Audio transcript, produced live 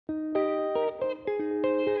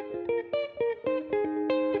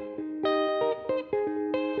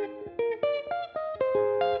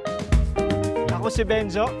Ako si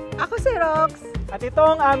Benjo. Ako si Rox. At ito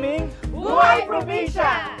ang aming Buhay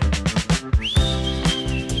Probinsiya!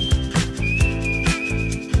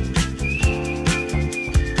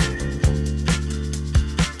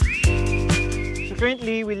 So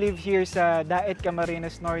currently, we live here sa Daet,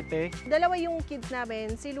 Camarines Norte. Dalawa yung kids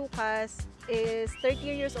namin. Si Lucas is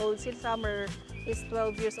 13 years old. Si Summer is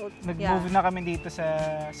 12 years old. Nag-move na kami dito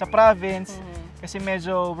sa province kasi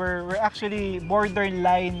medyo we're actually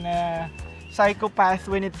borderline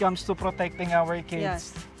psychopath when it comes to protecting our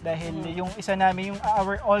kids. Yes. Dahil yung isa namin, yung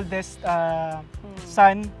our oldest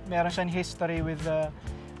son, meron siyang history with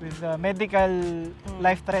medical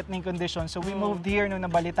life-threatening condition. So we moved here nung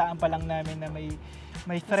nabalitaan pa lang namin na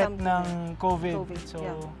may threat ng COVID. So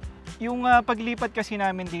yung paglipat kasi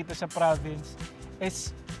namin dito sa province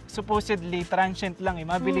is supposedly transient lang,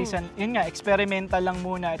 mabilisan. Yun nga, experimental lang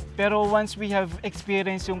muna. Pero once we have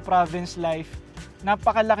experienced yung province life,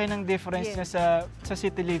 napakalaki ng difference na sa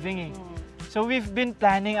city living. So we've been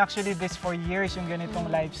planning actually this for years, yung ganitong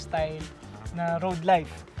lifestyle na road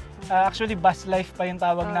life. Actually, bus life pa yung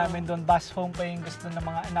tawag namin doon. Bus home pa yung gusto ng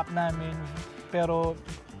mga anak namin. Pero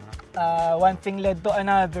one thing led to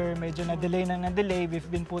another. Medyo na-delay.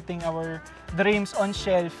 We've been putting our dreams on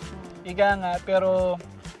shelf. Ika nga, pero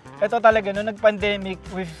ito talaga, nung nag-pandemic,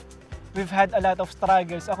 we've had a lot of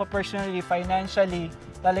struggles. Ako personally, financially,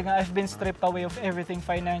 talagang I've been stripped away of everything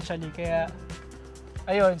financially. Kaya,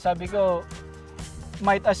 ayun, sabi ko,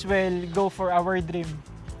 might as well go for our dream.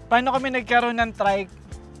 Paano kami nagkaroon ng trike?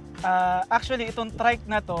 Actually, itong trike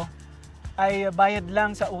na to ay bayad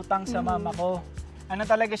lang sa utang sa mama ko. Ano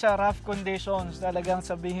talaga siya, rough conditions. Talagang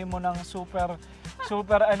sabihin mo ng super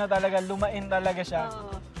ano talaga, lumain talaga siya.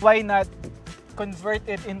 Why not convert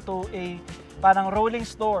it into a parang rolling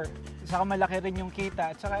store? Saka malaki rin yung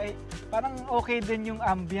kita. At saka parang okay din yung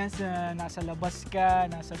ambience na nasa labas ka,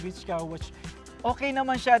 nasa beach ka, which okay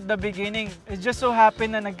naman siya at the beginning. It just so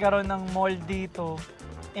happened na nagkaroon ng mall dito.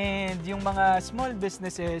 And yung mga small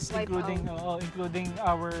businesses, including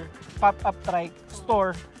our pop-up trike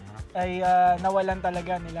store, ay nawalan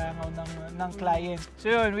talaga nila ng clients. So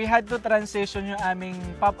yun, we had to transition yung aming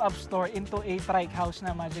pop-up store into a trike house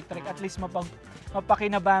na magic trike. At least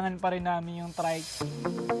mapakinabangan pa rin namin yung trike.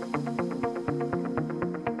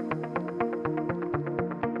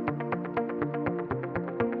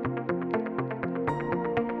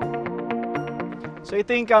 So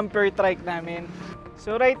ito yung camper trike namin.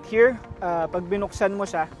 So right here, pag binuksan mo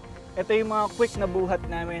siya, ito yung mga quick na buhat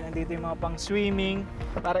namin. Andito yung mga pang swimming,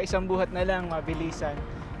 para isang buhat na lang, mabilisan.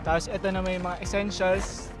 Tapos ito na may mga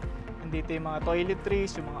essentials. Andito yung mga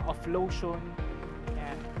toiletries, yung mga off lotion.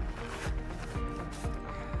 Yan.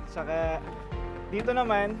 Saka dito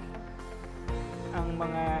naman ang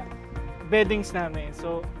mga beddings namin.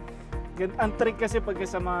 So ang trick kasi pag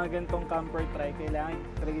sa mga gantong camper trike, kailangan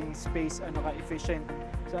talagang space efficient.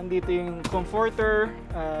 So andito yung comforter,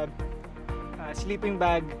 sleeping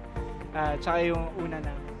bag, tsaka yung una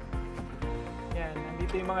namin. Yan,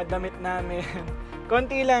 andito yung mga damit namin.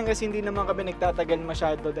 Konti lang kasi hindi naman kami nagtatagal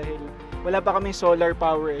masyado dahil wala pa kaming solar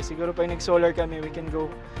power. Siguro pag nag-solar kami, we can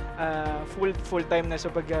go full time na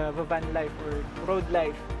sa pag-van life or road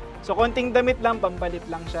life. So konting damit lang, pampalit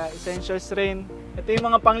lang siya. Essentials rin. Ito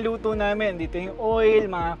yung mga pangluto namin. Dito yung oil,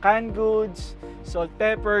 mga canned goods, salt,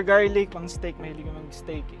 pepper, garlic, pang steak. Mahilig ko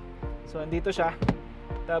mag-steak eh. So andito siya.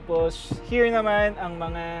 Tapos here naman ang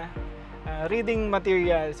mga reading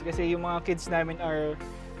materials kasi yung mga kids namin are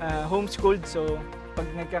homeschooled. So pag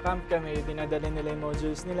nagka-camp kami, dinadala nila yung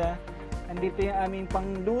modules nila. Andito yung aming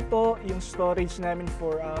pangluto, yung storage namin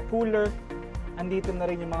for cooler. Andito na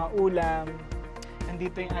rin yung mga ulam.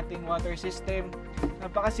 Andito yung ating water system.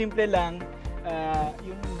 Napakasimple lang.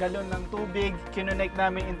 Yung galon ng tubig, kinonect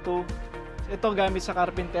namin into, ito gamit sa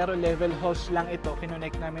carpentero, level hose lang ito,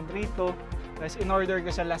 kinonect namin rito. Tapos in-order ko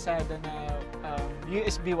sa Lazada na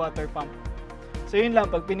USB water pump. So yun lang,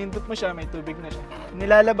 pag pinindot mo siya, may tubig na siya.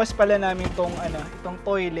 Nilalabas pala namin itong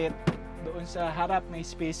toilet. Doon sa harap, may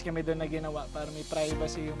space kami doon na ginawa para may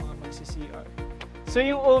privacy yung mga magsi-CR. So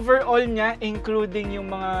yung overall niya, including yung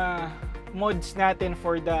mga mods natin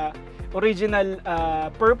for the original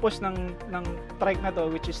purpose ng trike na to,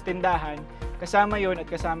 which is tindahan, kasama yon at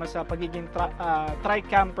kasama sa pagiging trike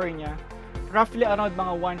camper niya, roughly around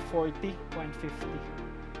mga 140, 150.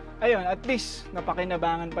 Ayun, at least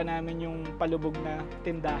napakinabangan pa namin yung palubog na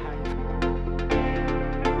tindahan.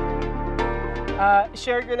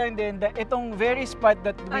 Share ko lang din that itong very spot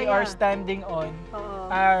that we are standing on,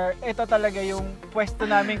 Ito talaga yung pwesto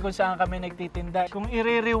namin kung saan kami nagtitinda. Kung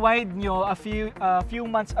i-rewind nyo a few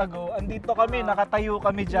months ago, andito kami, nakatayo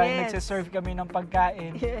kami dyan, nagsiserve kami ng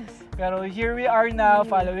pagkain. Yes. Pero here we are now,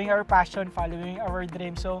 following our passion, following our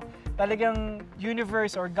dream. So talagang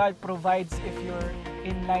universe or God provides if you're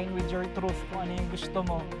in line with your truth, kung ano yung gusto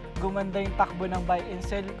mo. Gumanda yung takbo ng buy and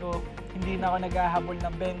sell ko, hindi na ako naghahabol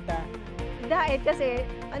ng benta. Daet kasi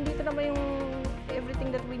andito naman yung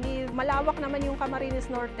everything that we need. Malawak naman yung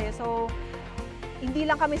Camarines Norte. So hindi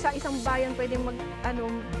lang kami sa isang bayan pwedeng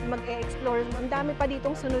mag-explore. Ang dami pa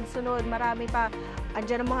ditong sunod-sunod. Marami pa.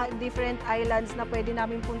 Andiyan ang mga different islands na pwede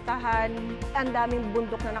namin puntahan. Ang daming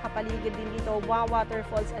bundok na nakapaligid din dito.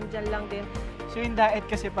 Waterfalls, andyan lang din. So yung Daet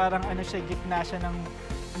kasi parang siya, gitna siya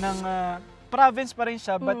ng province pa rin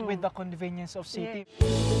siya, but with the convenience of city.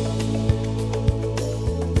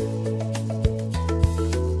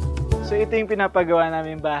 So ito yung pinapagawa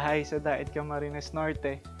namin bahay sa Daet, Camarines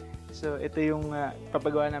Norte. So ito yung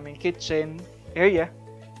papagawa namin kitchen area.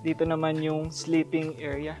 Dito naman yung sleeping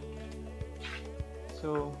area.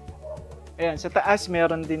 So ayan, sa taas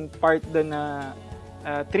meron din part doon na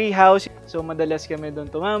tree house. So madalas kami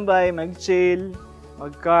doon tumambay, mag-chill,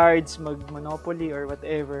 mag-cards, mag-monopoly or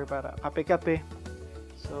whatever para kape-kape.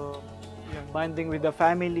 So yun, bonding with the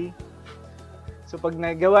family. So pag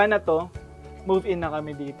nagawa na to, move in na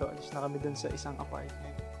kami dito. Alis na kami dun sa isang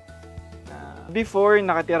apartment. Before,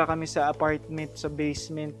 nakatira kami sa apartment sa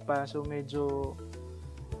basement pa. So medyo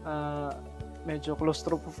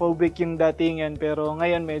claustrophobic yung datingan. Pero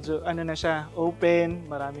ngayon medyo na siya, open,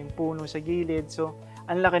 maraming puno sa gilid. So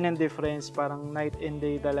ang laki ng difference, parang night and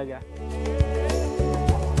day talaga.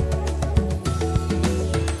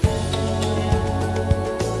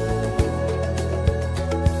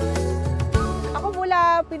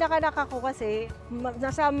 Pinakanak ako kasi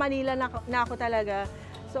nasa Manila na ako talaga.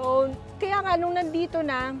 So, kaya nga nung nandito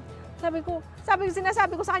na,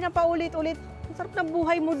 sinasabi ko sa kanya paulit-ulit, ang sarap ng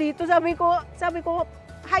buhay mo dito. Sabi ko,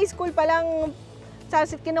 high school pa lang,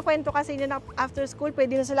 kinukwento kasi niya na after school,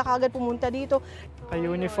 pwede na sila kagad pumunta dito.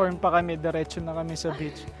 Ka-uniform pa kami, diretso na kami sa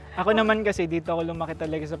beach. Ako naman kasi dito ako lumaki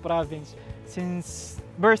talaga sa province. Since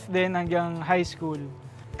birth din hanggang high school.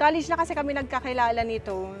 College na kasi kami nagkakilala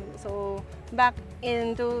nito. So, back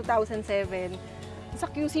in 2007, sa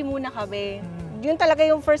QC muna kami. Yun talaga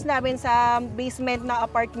yung first namin sa basement na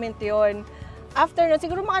apartment yon. After nun,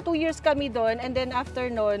 siguro mga 2 years kami doon. And then after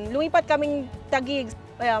nun, lumipat kaming Taguig.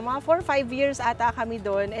 Mga 4-5 years ata kami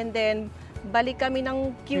doon. And then, balik kami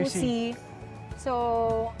ng QC.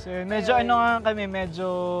 So medyo kami, medyo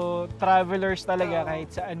travelers talaga kahit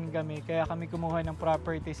saan kami. Kaya kami kumuha ng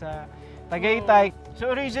property sa Tagaytay. So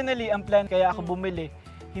originally, ang plan kaya ako bumili,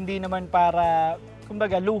 hindi naman para,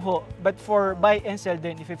 kumbaga, luho, but for buy and sell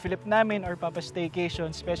din. If i-flip namin or papa-staycation,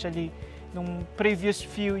 especially nung previous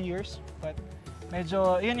few years. But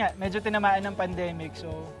medyo, yun nga, medyo tinamaan ng pandemic, so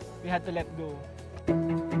we had to let go.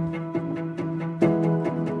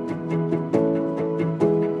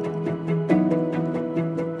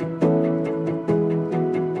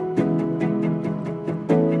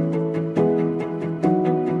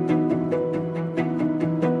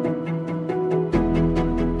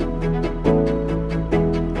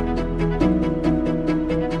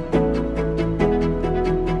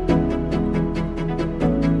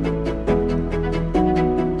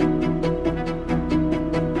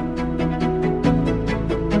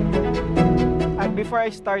 Before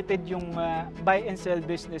I started yung buy and sell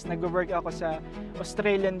business, nag-work ako sa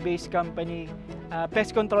Australian-based company,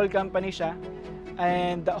 pest control company siya,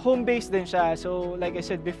 and home-based din siya. So like I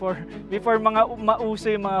said before mga mauso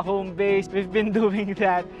yung mga home-based, we've been doing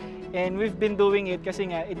that. And we've been doing it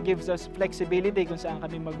kasi nga, it gives us flexibility kung saan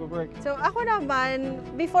kami mag-work. So ako naman,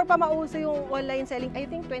 before pa mauso yung online selling, I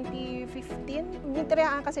think 2015,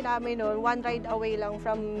 nitirahan kasi namin noon, 1 ride away lang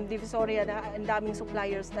from Divisoria na ang daming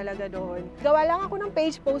suppliers talaga doon. Gawa lang ako ng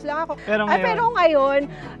page, post lang ako. Pero ngayon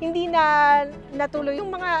hindi na natuloy yung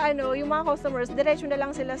mga yung mga customers, diretso na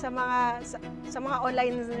lang sila sa mga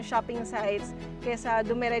online shopping sites kaysa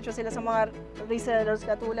dumiretso sila sa mga resellers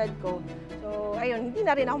katulad ko. So ayun, hindi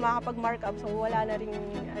na rin ako makakapag-markup, so wala na rin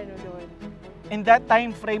doon. In that time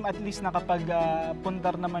frame, at least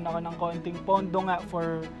nakapag-pundar naman ako ng konting pondo nga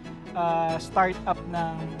for start-up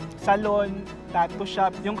ng salon, tattoo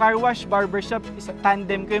shop. Yung car wash, barber shop,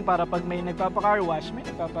 tandem ko yun para pag may nagpapa-car wash, may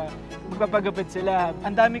magpapagupit sila.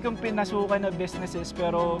 Ang dami kong pinasukan na businesses,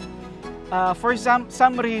 pero for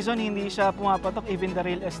some reason, hindi siya pumapatok. Even the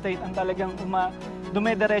real estate, ang talagang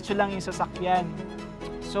dumediretso lang yung sasakyan.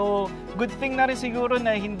 So, good thing na rin siguro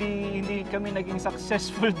na hindi kami naging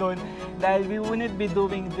successful doon dahil we wouldn't be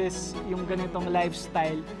doing this, yung ganitong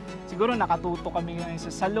lifestyle. Siguro nakatuto kami ngayon sa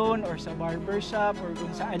salon or sa barbershop or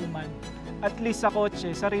kung saan man. At least sa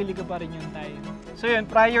kotse, sarili ko pa rin yung time. So yun,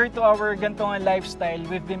 prior to our ganitong lifestyle,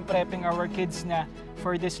 we've been prepping our kids na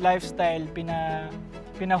for this lifestyle.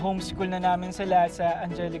 Pina-homeschool na namin sila sa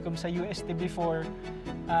Angelicum sa UST before.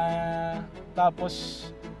 Tapos,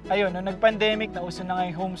 ayun, nung nag-pandemic, nauso na nga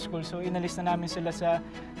yung homeschool. So, inalis na namin sila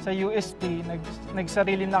sa UST.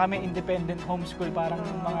 Nagsarili na kami independent homeschool, parang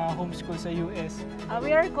mga homeschool sa US.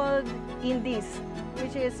 We are called indies,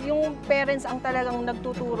 which is yung parents ang talagang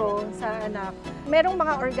nagtuturo sa anak. Merong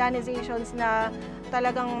mga organizations na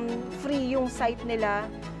talagang free yung site nila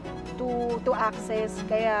to access.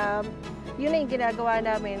 Kaya, yun na yung ginagawa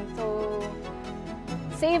namin. So,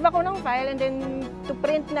 save ako ng file and then to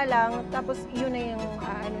print na lang, tapos yun na yung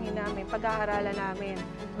aanuhin namin, pag-aaralan namin.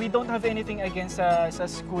 We don't have anything against sa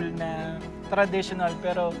school na traditional,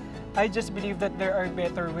 pero I just believe that there are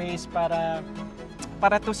better ways para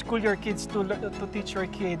to school your kids, to teach your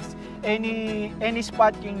kids. Any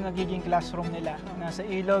spot yung nagiging classroom nila. Nasa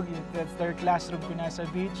ilog, that's their classroom. Kung nasa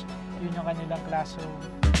beach, yun yung kanilang classroom.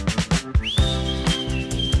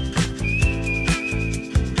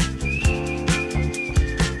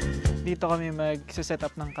 Dito kami mag-set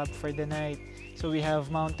up ng camp for the night. So we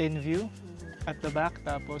have mountain view at the back.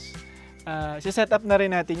 Tapos set up na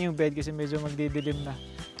rin natin yung bed kasi medyo magdidilim na.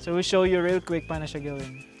 So we'll show you real quick paano siya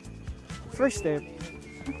gawin. First step,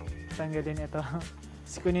 tanggalin ito.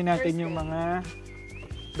 Kunin natin yung mga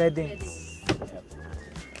beddings. Yep.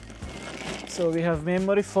 So we have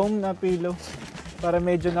memory foam na pillow para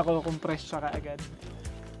medyo nako-compress siya kaagad.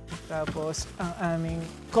 Tapos ang aming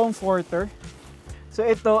comforter. So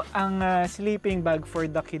ito ang sleeping bag for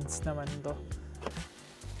the kids naman to.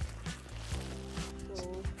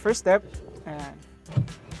 First step, ayan.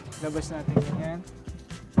 Labas natin ganyan.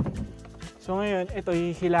 So ngayon, ito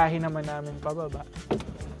hihilahin naman namin pababa.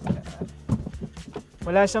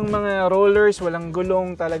 Wala siyang mga rollers, walang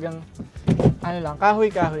gulong, talagang ano lang,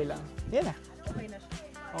 kahoy-kahoy lang. Yan na.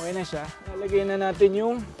 Okay na siya. Lalagay na natin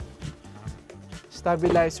yung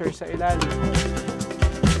stabilizer sa ilalim.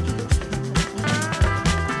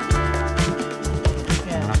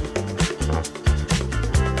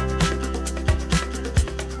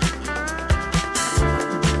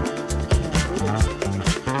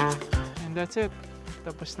 That's it.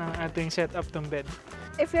 Tapos na ang ating setup tong bed.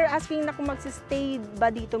 If you're asking na kung magsistay ba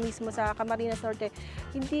dito mismo sa Camarines Norte,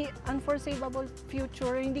 hindi unforeseeable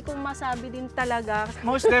future, hindi ko masabi din talaga.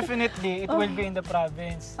 Most definitely, it will be in the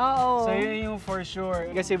province. Oo. So yun yung for sure.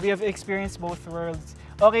 Kasi we have experienced both worlds.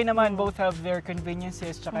 Okay naman, both have their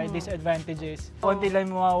conveniences tsaka disadvantages. Konti lang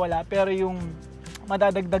mawawala, pero yung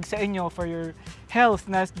madadagdag sa inyo for your health,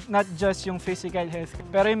 not just yung physical health,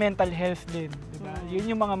 pero yung mental health din, di ba?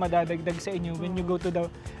 Yun yung mga madadagdag sa inyo when you go to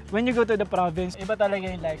the province. Iba talaga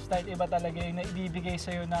yung lifestyle, iba talaga yung naibibigay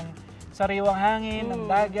sa iyo ng sariwang hangin, ng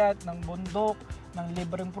dagat, ng bundok, ng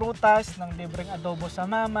libreng prutas, ng libreng adobo sa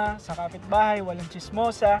mama, sa kapitbahay, walang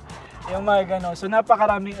chismosa, yung mga gano'n. So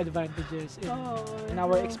napakaraming advantages in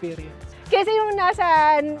our experience. Kasi yung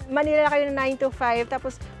nasa Manila kayo na 9 to 5,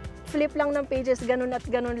 tapos flip lang ng pages, ganun at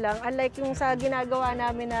ganun lang. Unlike yung sa ginagawa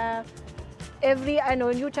namin na every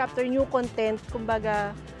new chapter, new content,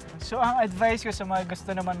 kumbaga. So ang advice ko sa mga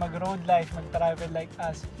gusto naman mag-road life, mag-travel like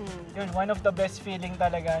us, yun, one of the best feeling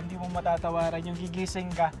talaga, hindi mo matatawaran yung gigising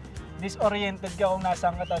ka, disoriented ka kung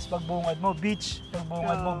nasaan ka, tapos pagbungad mo, beach,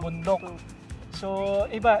 pagbungad mo, bundok. So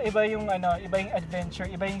iba yung adventure,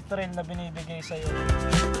 iba yung thrill na binibigay sa'yo.